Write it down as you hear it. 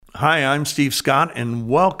Hi, I'm Steve Scott, and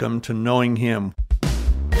welcome to Knowing Him.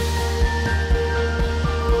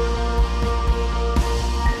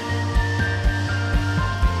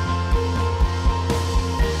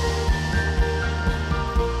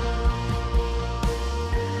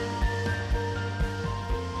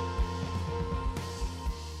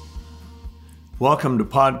 Welcome to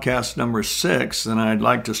podcast number 6, and I'd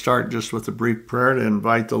like to start just with a brief prayer to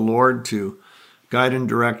invite the Lord to guide and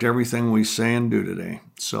direct everything we say and do today.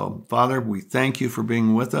 So, Father, we thank you for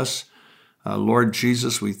being with us. Lord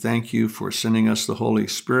Jesus, we thank you for sending us the Holy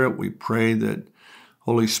Spirit. We pray that,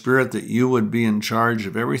 Holy Spirit, that you would be in charge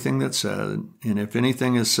of everything that's said. And if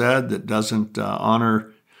anything is said that doesn't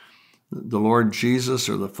honor the Lord Jesus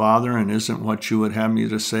or the Father and isn't what you would have me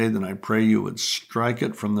to say, then I pray you would strike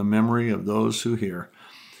it from the memory of those who hear.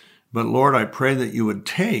 But Lord, I pray that you would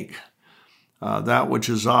take that which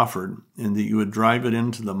is offered, and that you would drive it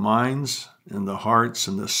into the minds and the hearts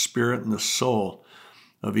and the spirit and the soul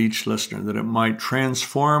of each listener, that it might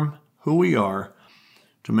transform who we are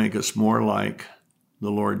to make us more like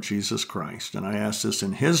the Lord Jesus Christ. And I ask this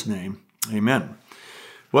in his name, amen.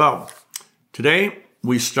 Well, today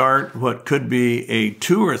we start what could be a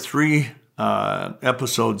 2 or 3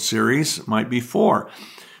 episode series, it might be 4,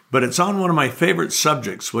 but it's on one of my favorite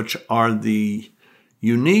subjects, which are the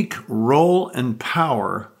unique role and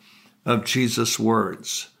power of Jesus'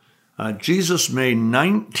 words. Jesus made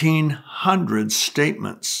 1,900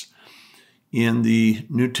 statements in the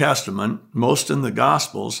New Testament, most in the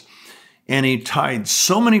Gospels, and he tied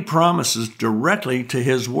so many promises directly to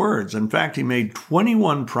his words. In fact, he made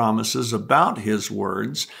 21 promises about his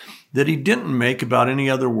words that he didn't make about any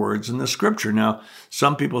other words in the Scripture. Now,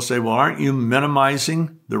 some people say, well, aren't you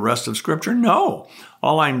minimizing the rest of Scripture? No.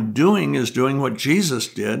 All I'm doing is doing what Jesus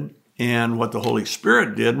did and what the Holy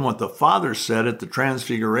Spirit did and what the Father said at the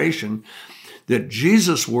Transfiguration, that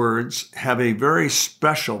Jesus' words have a very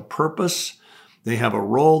special purpose. They have a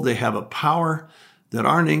role, they have a power that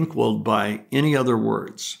aren't equaled by any other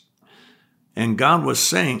words. And God was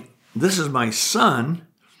saying, this is my Son.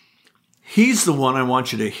 He's the one I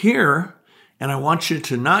want you to hear, and I want you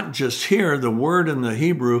to not just hear. The word in the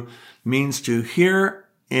Hebrew means to hear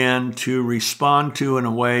and to respond to in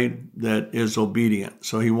a way that is obedient.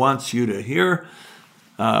 So he wants you to hear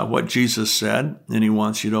what Jesus said, and he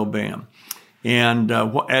wants you to obey him. And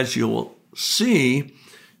as you'll see,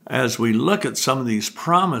 as we look at some of these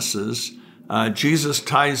promises, Jesus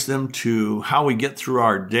ties them to how we get through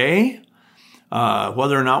our day,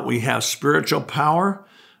 whether or not we have spiritual power,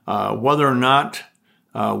 whether or not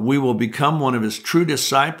we will become one of his true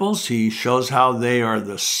disciples. He shows how they are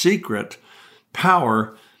the secret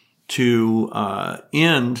power to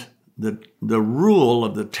end the rule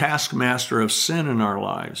of the taskmaster of sin in our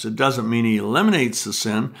lives. It doesn't mean he eliminates the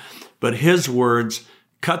sin, but his words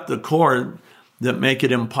cut the cord that make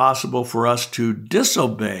it impossible for us to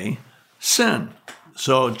disobey sin.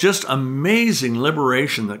 So just amazing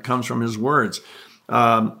liberation that comes from his words.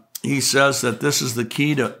 He says that this is the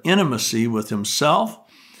key to intimacy with himself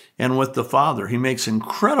and with the Father. He makes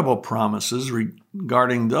incredible promises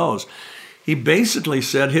regarding those. He basically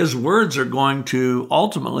said his words are going to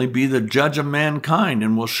ultimately be the judge of mankind,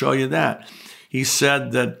 and we'll show you that. He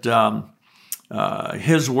said that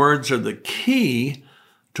his words are the key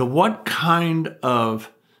to what kind of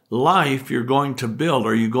life you're going to build.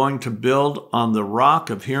 Are you going to build on the rock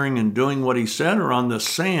of hearing and doing what he said, or on the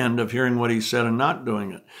sand of hearing what he said and not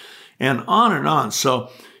doing it? And on and on. So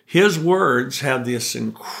his words have this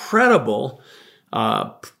incredible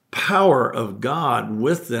power of God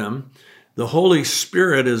with them. The Holy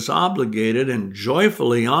Spirit is obligated and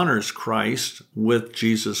joyfully honors Christ with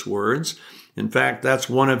Jesus' words. In fact, that's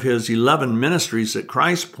one of his 11 ministries that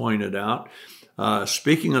Christ pointed out.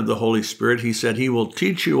 Speaking of the Holy Spirit, he said, he will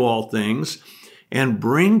teach you all things and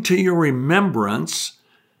bring to your remembrance,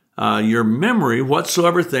 your memory,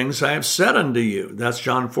 whatsoever things I have said unto you. That's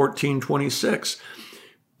John 14:26.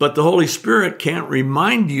 But the Holy Spirit can't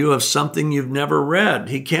remind you of something you've never read.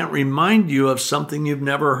 He can't remind you of something you've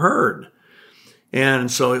never heard.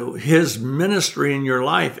 And so his ministry in your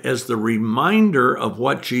life as the reminder of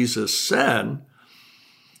what Jesus said,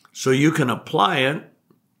 so you can apply it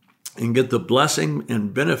and get the blessing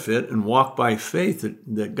and benefit and walk by faith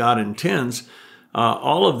that God intends,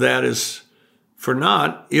 all of that is for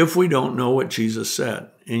naught if we don't know what Jesus said.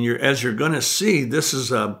 And as you're going to see, this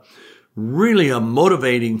is really a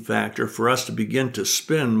motivating factor for us to begin to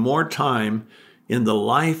spend more time in the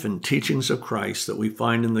life and teachings of Christ that we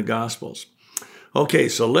find in the Gospels. Okay,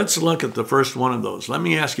 so let's look at the first one of those. Let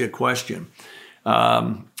me ask you a question.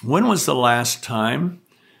 When was the last time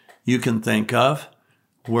you can think of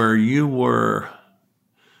where you were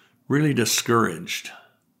really discouraged?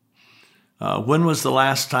 When was the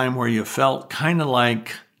last time where you felt kind of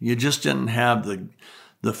like you just didn't have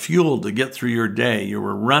the fuel to get through your day? You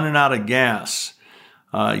were running out of gas.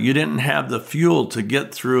 You didn't have the fuel to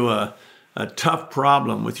get through a tough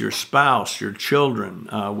problem with your spouse, your children,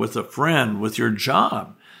 with a friend, with your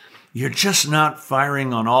job. You're just not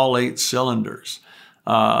firing on all 8 cylinders.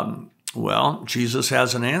 Well, Jesus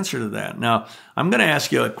has an answer to that. Now, I'm going to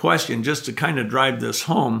ask you a question just to kind of drive this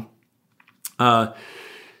home.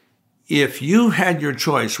 If you had your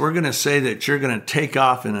choice, we're going to say that you're going to take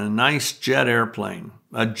off in a nice jet airplane,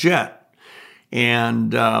 a jet,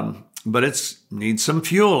 and but it needs some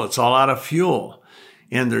fuel. It's all out of fuel.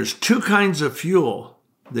 And there's 2 kinds of fuel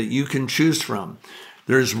that you can choose from.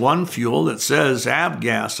 There's one fuel that says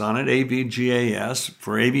avgas on it, AVGAS,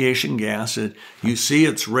 for aviation gas. You see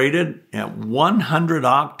it's rated at 100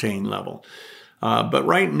 octane level. But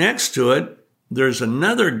right next to it, there's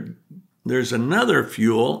another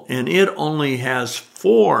fuel, and it only has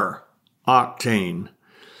 4 octane.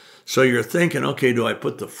 So you're thinking, okay, do I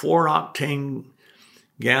put the 4 octane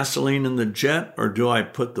gasoline in the jet, or do I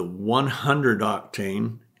put the 100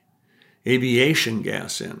 octane aviation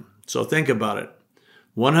gas in? So think about it.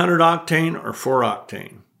 100 octane or 4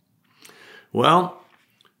 octane? Well,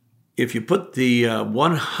 if you put the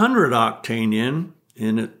 100 octane in,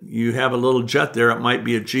 and you have a little jet there, it might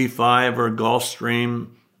be a G5 or a Gulfstream,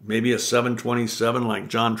 maybe a 727 like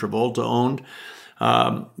John Travolta owned.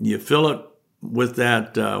 You fill it with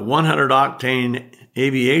that 100 octane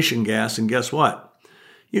aviation gas, and guess what?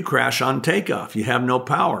 You crash on takeoff. You have no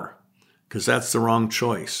power because that's the wrong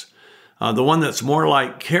choice. The one that's more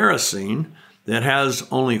like kerosene, that has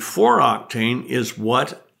only 4 octane, is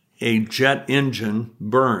what a jet engine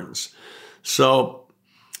burns. So,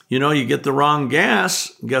 you get the wrong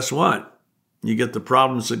gas, guess what? You get the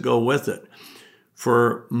problems that go with it.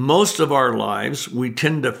 For most of our lives, we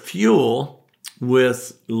tend to fuel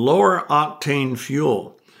with lower octane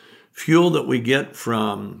fuel that we get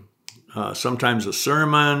from sometimes a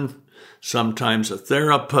sermon, sometimes a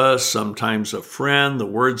therapist, sometimes a friend, the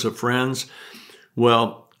words of friends.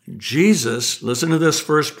 Well, Jesus, listen to this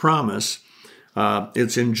first promise.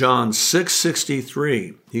 It's in John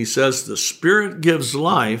 6:63. He says, the Spirit gives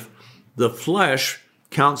life, the flesh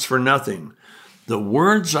counts for nothing. The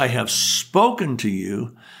words I have spoken to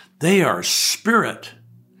you, they are spirit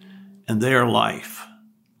and they are life.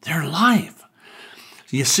 They're life.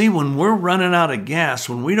 You see, when we're running out of gas,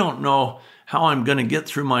 when we don't know how I'm going to get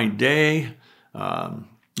through my day,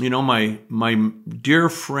 my dear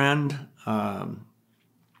friend, a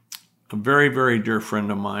very, very dear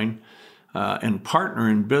friend of mine and partner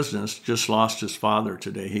in business just lost his father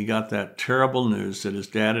today. He got that terrible news that his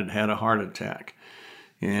dad had had a heart attack.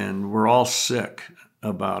 And we're all sick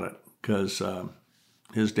about it because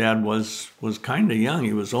his dad was kind of young.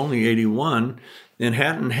 He was only 81 and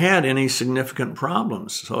hadn't had any significant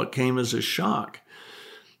problems. So it came as a shock.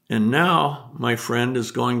 And now my friend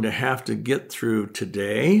is going to have to get through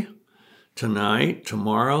today, tonight,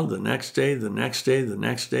 tomorrow, the next day, the next day, the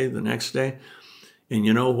next day, the next day. And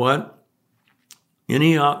you know what?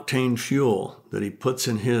 Any octane fuel that he puts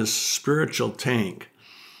in his spiritual tank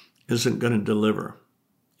isn't going to deliver.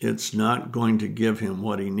 It's not going to give him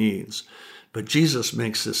what he needs. But Jesus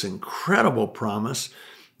makes this incredible promise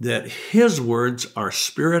that his words are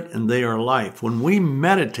spirit and they are life. When we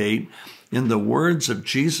meditate in the words of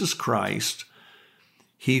Jesus Christ,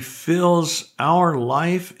 he fills our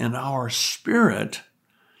life and our spirit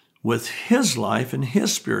with his life and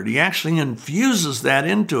his spirit. He actually infuses that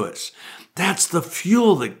into us. That's the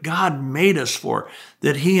fuel that God made us for,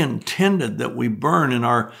 that he intended that we burn in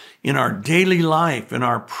our daily life, in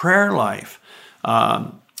our prayer life.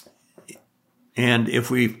 And if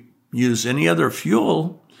we use any other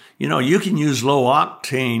fuel, you can use low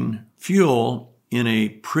octane fuel in a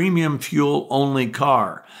premium fuel only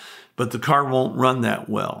car, but the car won't run that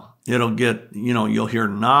well. It'll get, you'll hear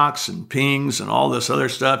knocks and pings and all this other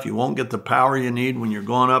stuff. You won't get the power you need when you're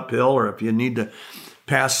going uphill or if you need to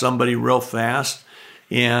pass somebody real fast.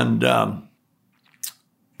 And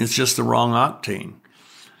it's just the wrong octane.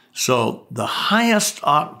 So the highest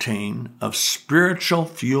octane of spiritual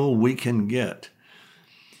fuel we can get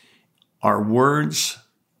are words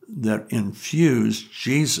that infuse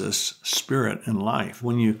Jesus' spirit and life.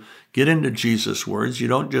 When you get into Jesus' words, you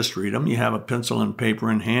don't just read them. You have a pencil and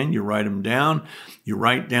paper in hand. You write them down. You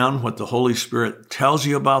write down what the Holy Spirit tells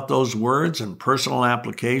you about those words and personal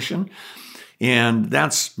application. And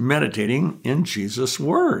that's meditating in Jesus'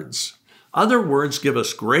 words. Other words give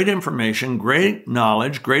us great information, great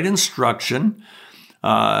knowledge, great instruction,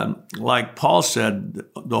 Like Paul said,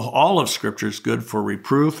 all of Scripture is good for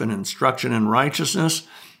reproof and instruction in righteousness.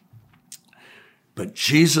 But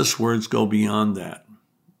Jesus' words go beyond that.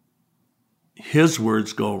 His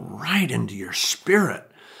words go right into your spirit.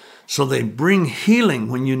 So they bring healing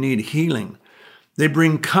when you need healing. They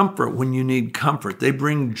bring comfort when you need comfort. They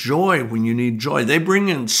bring joy when you need joy. They bring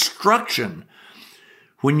instruction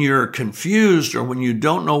when you're confused or when you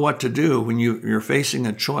don't know what to do, when you're facing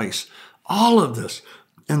a choice. All of this.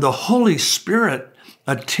 And the Holy Spirit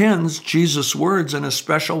attends Jesus' words in a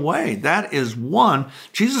special way. That is one.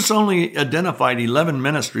 Jesus only identified 11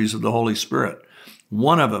 ministries of the Holy Spirit.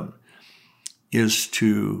 One of them is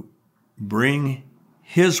to bring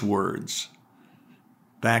his words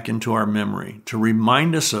back into our memory, to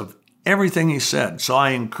remind us of everything he said. So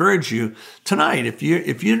I encourage you tonight, if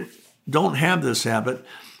you don't have this habit,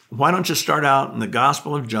 why don't you start out in the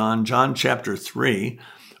Gospel of John, John chapter 3,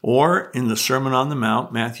 or in the Sermon on the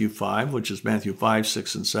Mount, Matthew 5, which is Matthew 5,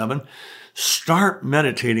 6, and 7. Start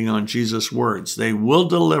meditating on Jesus' words. They will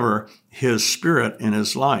deliver his spirit in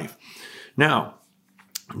his life. Now,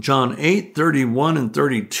 John 8, 31 and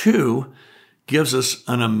 32 gives us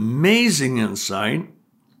an amazing insight.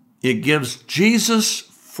 It gives Jesus'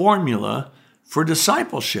 formula for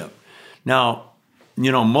discipleship. Now,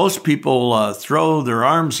 most people throw their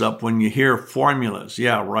arms up when you hear formulas.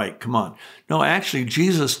 Yeah, right, come on. No, actually,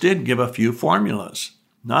 Jesus did give a few formulas.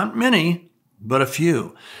 Not many, but a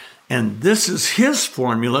few. And this is his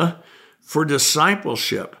formula for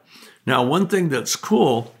discipleship. Now, one thing that's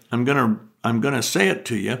cool, I'm gonna say it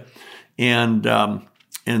to you, and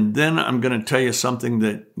then I'm going to tell you something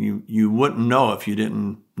that you wouldn't know if you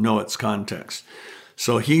didn't know its context.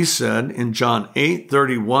 So he said in John 8,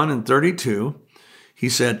 31 and 32, he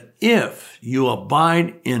said, if you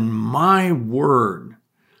abide in my word,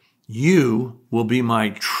 you will be my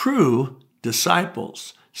true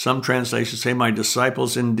disciples. Some translations say my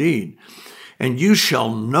disciples indeed. And you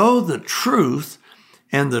shall know the truth,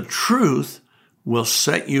 and the truth will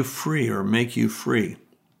set you free or make you free.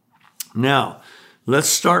 Now, let's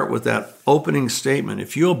start with that opening statement.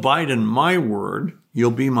 If you abide in my word, you'll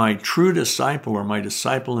be my true disciple or my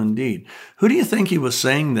disciple indeed. Who do you think he was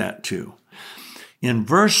saying that to? In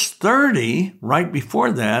verse 30, right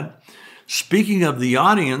before that, speaking of the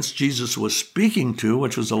audience Jesus was speaking to,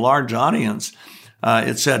 which was a large audience,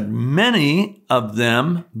 it said, many of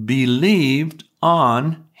them believed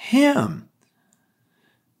on him.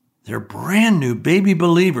 They're brand new baby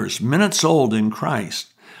believers, minutes old in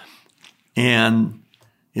Christ. And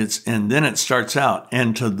then it starts out,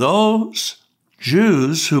 and to those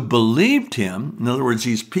Jews who believed him, in other words,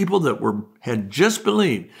 these people that had just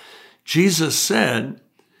believed, Jesus said,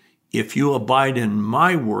 if you abide in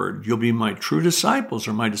my word, you'll be my true disciples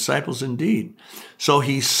or my disciples indeed. So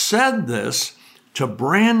he said this to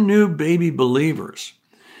brand new baby believers.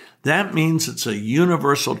 That means it's a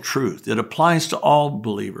universal truth. It applies to all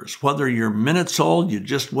believers. Whether you're minutes old, you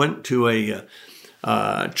just went to a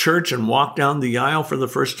church and walked down the aisle for the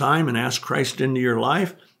first time and asked Christ into your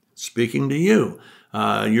life, speaking to you.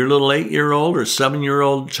 Your little 8-year-old or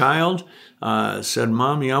 7-year-old child said,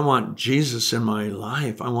 Mommy, I want Jesus in my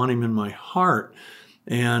life. I want him in my heart.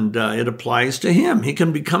 And it applies to him. He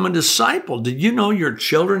can become a disciple. Did you know your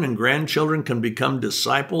children and grandchildren can become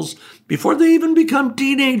disciples before they even become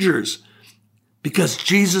teenagers? Because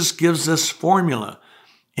Jesus gives this formula,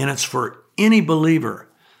 and it's for any believer.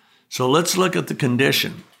 So let's look at the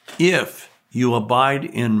condition. If you abide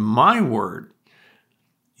in my word,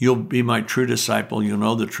 you'll be my true disciple. You'll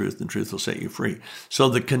know the truth, and the truth will set you free. So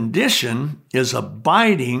the condition is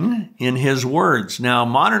abiding in his words. Now,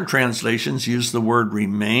 modern translations use the word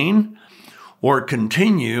remain or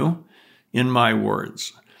continue in my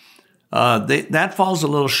words. That falls a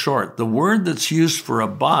little short. The word that's used for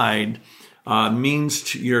abide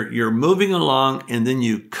means you're moving along, and then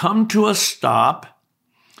you come to a stop,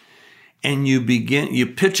 and you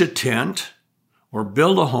pitch a tent or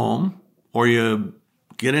build a home, or you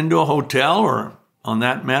get into a hotel, or on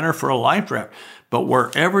that matter for a life raft. But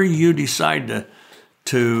wherever you decide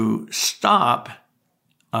to stop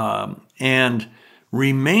and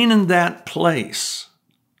remain in that place,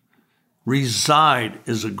 reside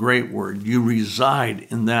is a great word. You reside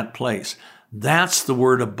in that place. That's the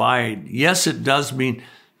word abide. Yes, it does mean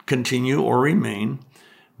continue or remain,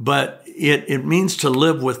 but it means to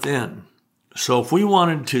live within. So if we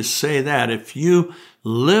wanted to say that, if you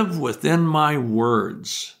live within my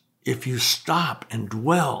words, if you stop and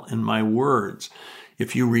dwell in my words,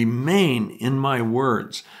 if you remain in my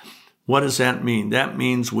words, what does that mean? That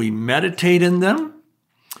means we meditate in them.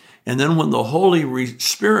 And then when the Holy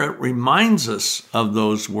Spirit reminds us of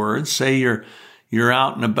those words, say you're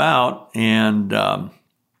out and about and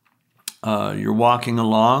you're walking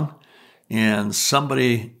along and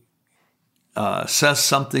somebody says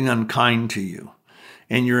something unkind to you.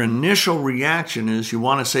 And your initial reaction is you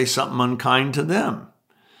want to say something unkind to them.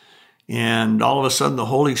 And all of a sudden the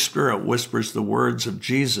Holy Spirit whispers the words of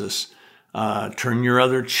Jesus, turn your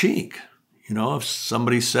other cheek. You know, if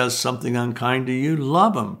somebody says something unkind to you,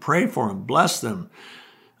 love them, pray for them, bless them.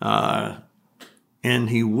 And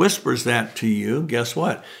he whispers that to you. Guess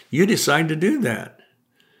what? You decide to do that.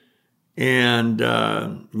 And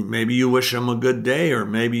maybe you wish them a good day, or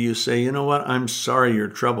maybe you say, you know what, I'm sorry you're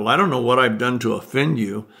troubled. I don't know what I've done to offend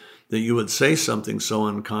you that you would say something so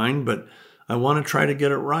unkind, but I want to try to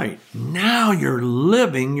get it right. Now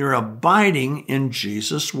you're abiding in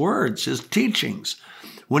Jesus' words, his teachings.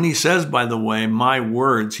 When he says, by the way, my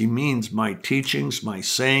words, he means my teachings, my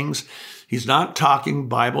sayings. He's not talking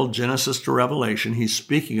Bible, Genesis to Revelation. He's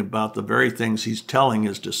speaking about the very things he's telling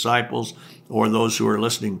his disciples or those who are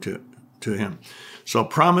listening to him. So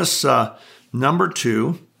promise number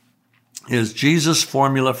 2 is Jesus'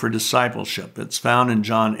 formula for discipleship. It's found in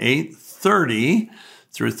John 8:30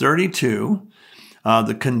 through 32.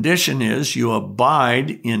 The condition is you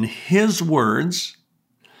abide in his words.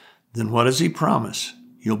 Then what does he promise?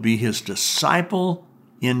 You'll be his disciple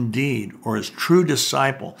indeed, or his true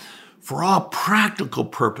disciple. For all practical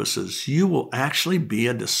purposes, you will actually be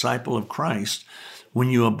a disciple of Christ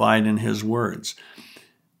when you abide in his words.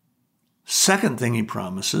 Second thing he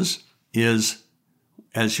promises is,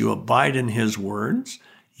 as you abide in his words,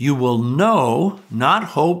 you will know, not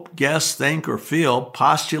hope, guess, think, or feel,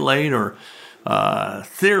 postulate, or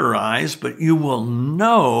theorize, but you will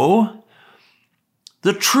know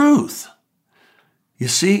the truth. You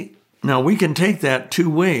see, now we can take that 2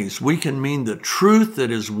 ways. We can mean the truth that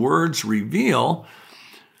his words reveal,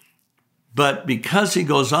 but because he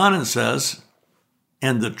goes on and says,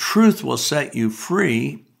 and the truth will set you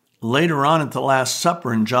free, later on at the Last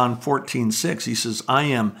Supper in John 14:6, he says, I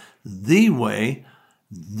am the way,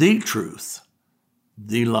 the truth,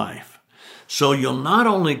 the life. So you'll not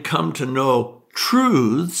only come to know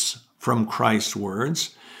truths from Christ's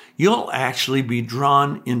words, you'll actually be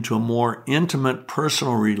drawn into a more intimate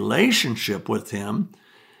personal relationship with him,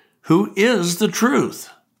 who is the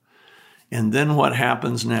truth. And then what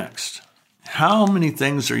happens next? How many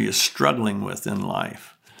things are you struggling with in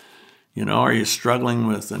life? You know, are you struggling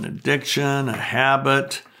with an addiction, a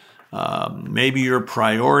habit? Maybe your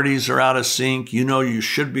priorities are out of sync. You know you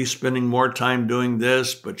should be spending more time doing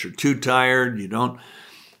this, but you're too tired. You don't,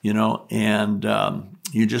 and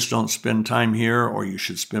you just don't spend time here, or you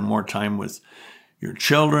should spend more time with your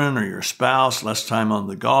children or your spouse, less time on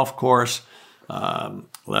the golf course,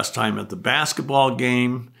 less time at the basketball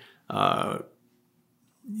game.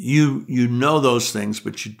 You know those things,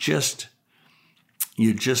 but you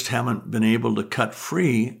just haven't been able to cut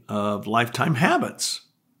free of lifetime habits.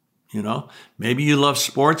 Maybe you love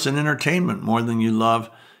sports and entertainment more than you love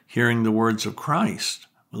hearing the words of Christ.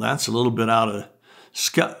 Well, that's a little bit out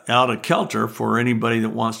of kilter for anybody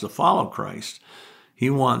that wants to follow Christ. He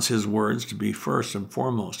wants his words to be first and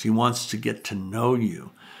foremost. He wants to get to know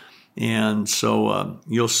you. And so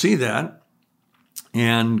you'll see that.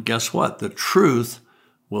 And guess what? The truth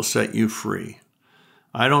will set you free.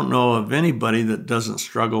 I don't know of anybody that doesn't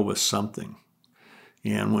struggle with something.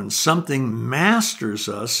 And when something masters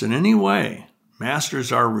us in any way,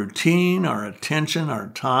 masters our routine, our attention, our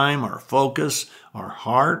time, our focus, our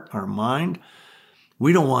heart, our mind,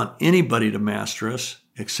 we don't want anybody to master us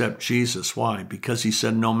except Jesus. Why? Because he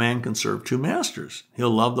said no man can serve 2 masters. He'll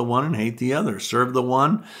love the one and hate the other, serve the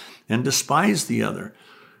one and despise the other.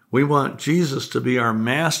 We want Jesus to be our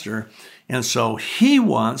master. And so he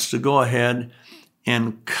wants to go ahead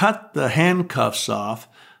and cut the handcuffs off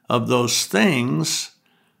of those things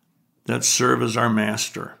that serve as our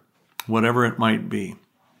master, whatever it might be.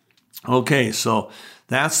 Okay, so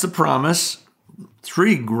that's the promise.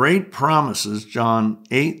 3 great promises, John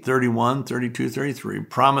 8:31, 32, 33.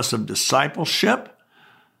 Promise of discipleship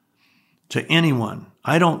to anyone.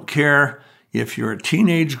 I don't care if you're a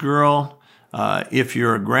teenage girl, if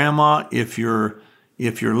you're a grandma, if you're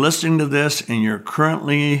listening to this and you're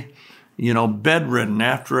currently bedridden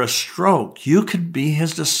after a stroke, you could be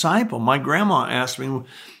his disciple. My grandma asked me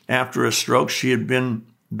after a stroke, she had been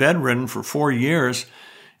bedridden for 4 years,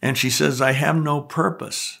 and she says, I have no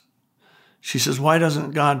purpose. She says, why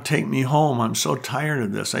doesn't God take me home? I'm so tired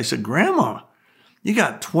of this. I said, Grandma, you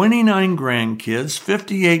got 29 grandkids,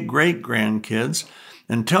 58 great-grandkids.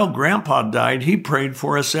 Until Grandpa died, he prayed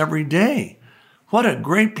for us every day. What a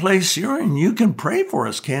great place you're in. You can pray for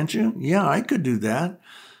us, can't you? Yeah, I could do that.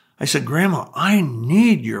 I said, Grandma, I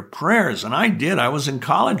need your prayers. And I did. I was in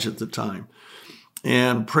college at the time.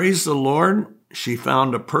 And praise the Lord, she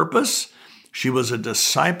found a purpose. She was a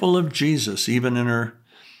disciple of Jesus, even in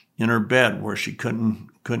her bed where she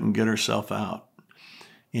couldn't get herself out.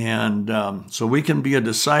 And so we can be a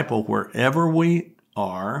disciple wherever we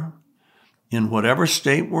are, in whatever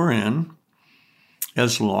state we're in,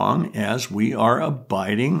 as long as we are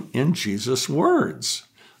abiding in Jesus' words.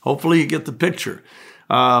 Hopefully you get the picture.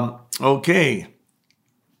 Okay.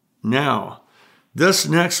 Now, this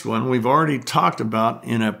next one we've already talked about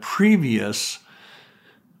in a previous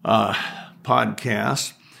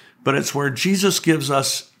podcast, but it's where Jesus gives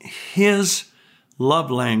us his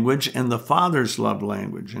love language and the Father's love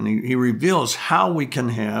language. And he reveals how we can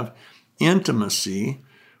have intimacy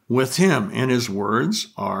with him, and his words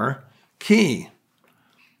are key.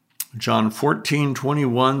 John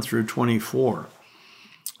 14:21 through 24.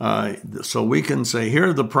 So we can say, here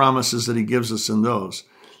are the promises that he gives us in those.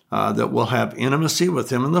 That we'll have intimacy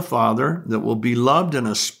with him and the Father, that we'll be loved in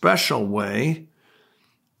a special way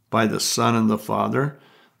by the Son and the Father,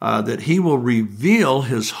 that he will reveal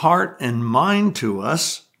his heart and mind to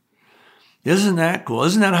us. Isn't that cool?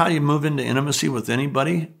 Isn't that how you move into intimacy with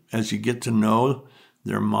anybody? As you get to know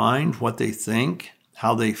their mind, what they think,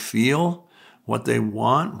 how they feel, what they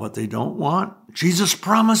want, what they don't want. Jesus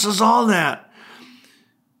promises all that.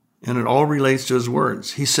 And it all relates to his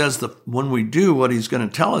words. He says that when we do what he's going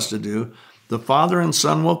to tell us to do, the Father and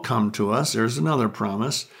Son will come to us. There's another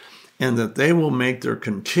promise. And that they will make their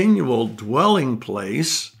continual dwelling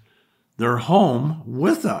place their home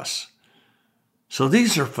with us. So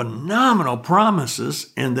these are phenomenal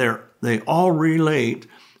promises, and they all relate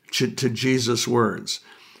to Jesus' words.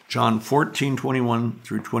 John 14:21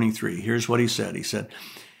 through 23. Here's what he said. He said,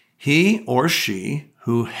 he or she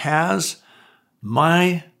who has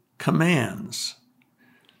my commands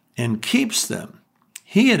and keeps them,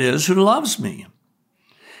 he it is who loves me.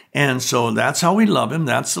 And so that's how we love him.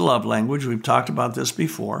 That's the love language. We've talked about this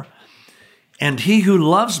before. And he who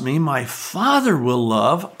loves me, my Father will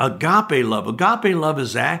love. Agape love. Agape love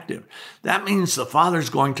is active. That means the Father's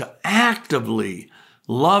going to actively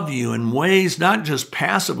love you in ways, not just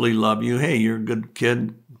passively love you. Hey, you're a good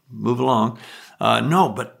kid, move along. No,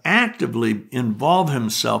 but actively involve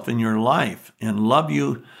himself in your life and love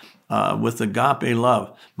you with agape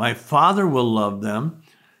love. My Father will love them.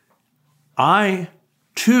 I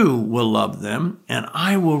too will love them, and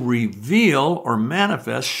I will reveal or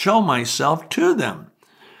manifest, show myself to them.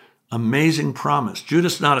 Amazing promise.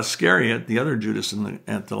 Judas not Iscariot, the other Judas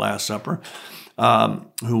at the Last Supper,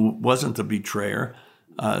 who wasn't the betrayer,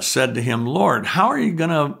 said to him, Lord, how are you going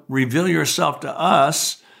to reveal yourself to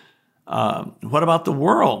us? What about the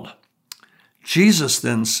world? Jesus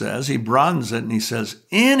then says, he broadens it and he says,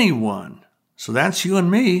 anyone. So that's you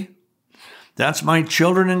and me. That's my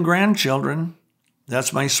children and grandchildren.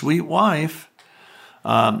 That's my sweet wife.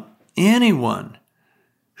 Anyone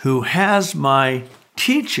who has my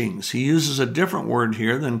teachings, he uses a different word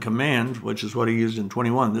here than command, which is what he used in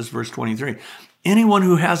 21, this verse 23. Anyone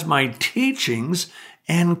who has my teachings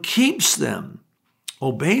and keeps them,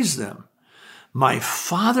 obeys them, my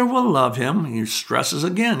Father will love him. He stresses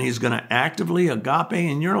again, he's going to actively agape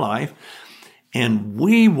in your life, and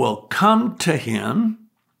we will come to him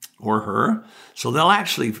or her. So they'll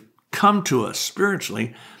actually come to us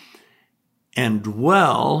spiritually and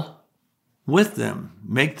dwell with them,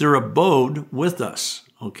 make their abode with us,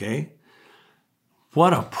 okay?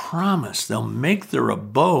 What a promise. They'll make their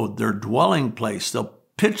abode, their dwelling place. They'll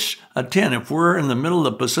pitch a tent. If we're in the middle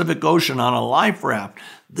of the Pacific Ocean on a life raft,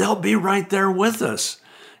 they'll be right there with us.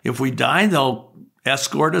 If we die, they'll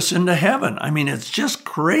escort us into heaven. I mean, it's just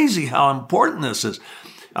crazy how important this is.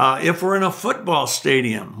 If we're in a football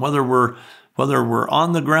stadium, whether we're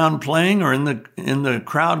on the ground playing or in the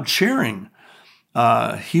crowd cheering,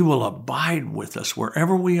 he will abide with us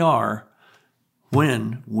wherever we are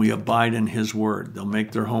when we abide in his word. They'll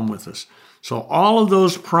make their home with us. So all of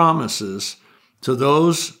those promises to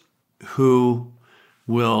those who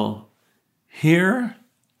will hear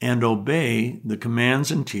and obey the commands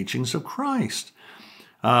and teachings of Christ.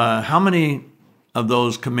 How many of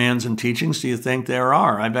those commands and teachings do you think there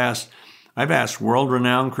are? I've asked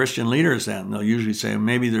world-renowned Christian leaders that, and they'll usually say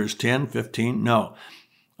maybe there's 10, 15. No,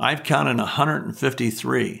 I've counted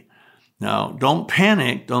 153. Now, don't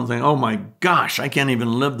panic. Don't think, oh my gosh, I can't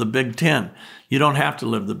even live the Big 10. You don't have to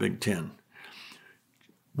live the Big 10.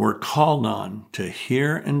 We're called on to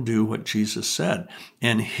hear and do what Jesus said.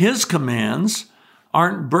 And his commands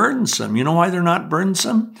aren't burdensome. You know why they're not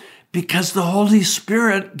burdensome? Because the Holy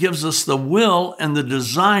Spirit gives us the will and the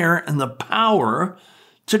desire and the power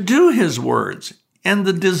to do his words. and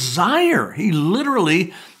the desire. He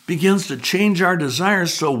literally begins to change our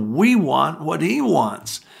desires so we want what he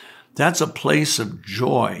wants. That's a place of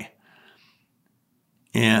joy.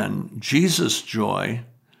 And Jesus' joy,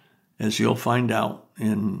 as you'll find out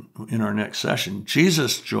in our next session,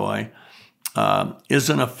 Jesus' joy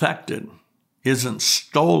isn't affected, isn't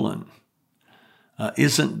stolen,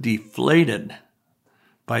 isn't deflated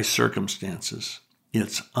by circumstances.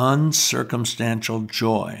 It's uncircumstantial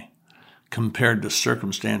joy compared to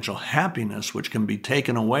circumstantial happiness, which can be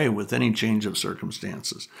taken away with any change of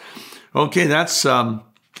circumstances. Okay, that's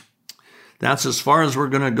as far as we're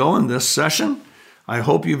going to go in this session. I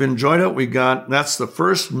hope you've enjoyed it. That's the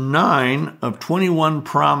first 9 of 21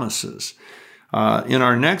 promises. In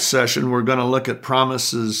our next session, we're going to look at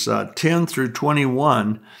promises 10 through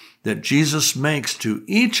 21 that Jesus makes to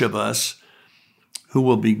each of us who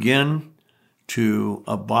will begin to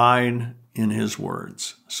abide in his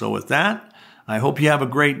words. So with that, I hope you have a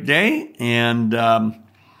great day, and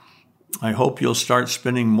I hope you'll start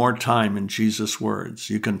spending more time in Jesus' words.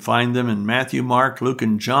 You can find them in Matthew, Mark, Luke,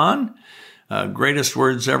 and John. Greatest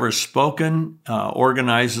Words Ever Spoken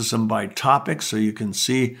organizes them by topic, so you can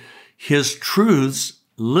see his truths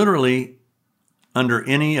literally under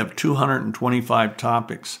any of 225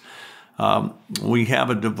 topics. We have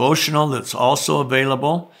a devotional that's also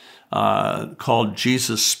available called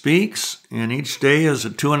Jesus Speaks, and each day is a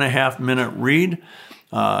 2.5-minute read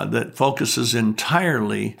that focuses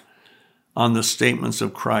entirely on the statements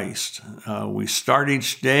of Christ. We start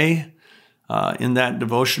each day in that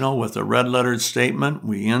devotional with a red-lettered statement.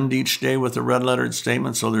 We end each day with a red-lettered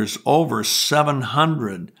statement, so there's over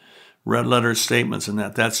 700 red-letter statements in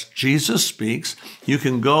that. That's Jesus Speaks. You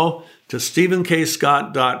can go to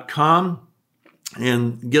stephenkscott.com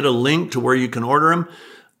and get a link to where you can order them.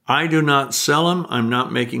 I do not sell them. I'm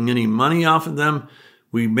not making any money off of them.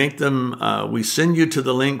 We make them, we send you to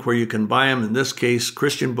the link where you can buy them, in this case,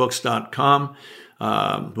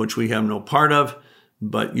 christianbooks.com, which we have no part of,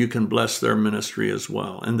 but you can bless their ministry as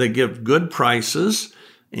well. And they give good prices,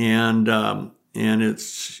 and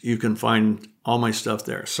you can find all my stuff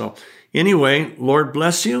there. So anyway, Lord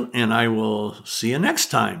bless you, and I will see you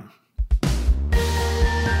next time.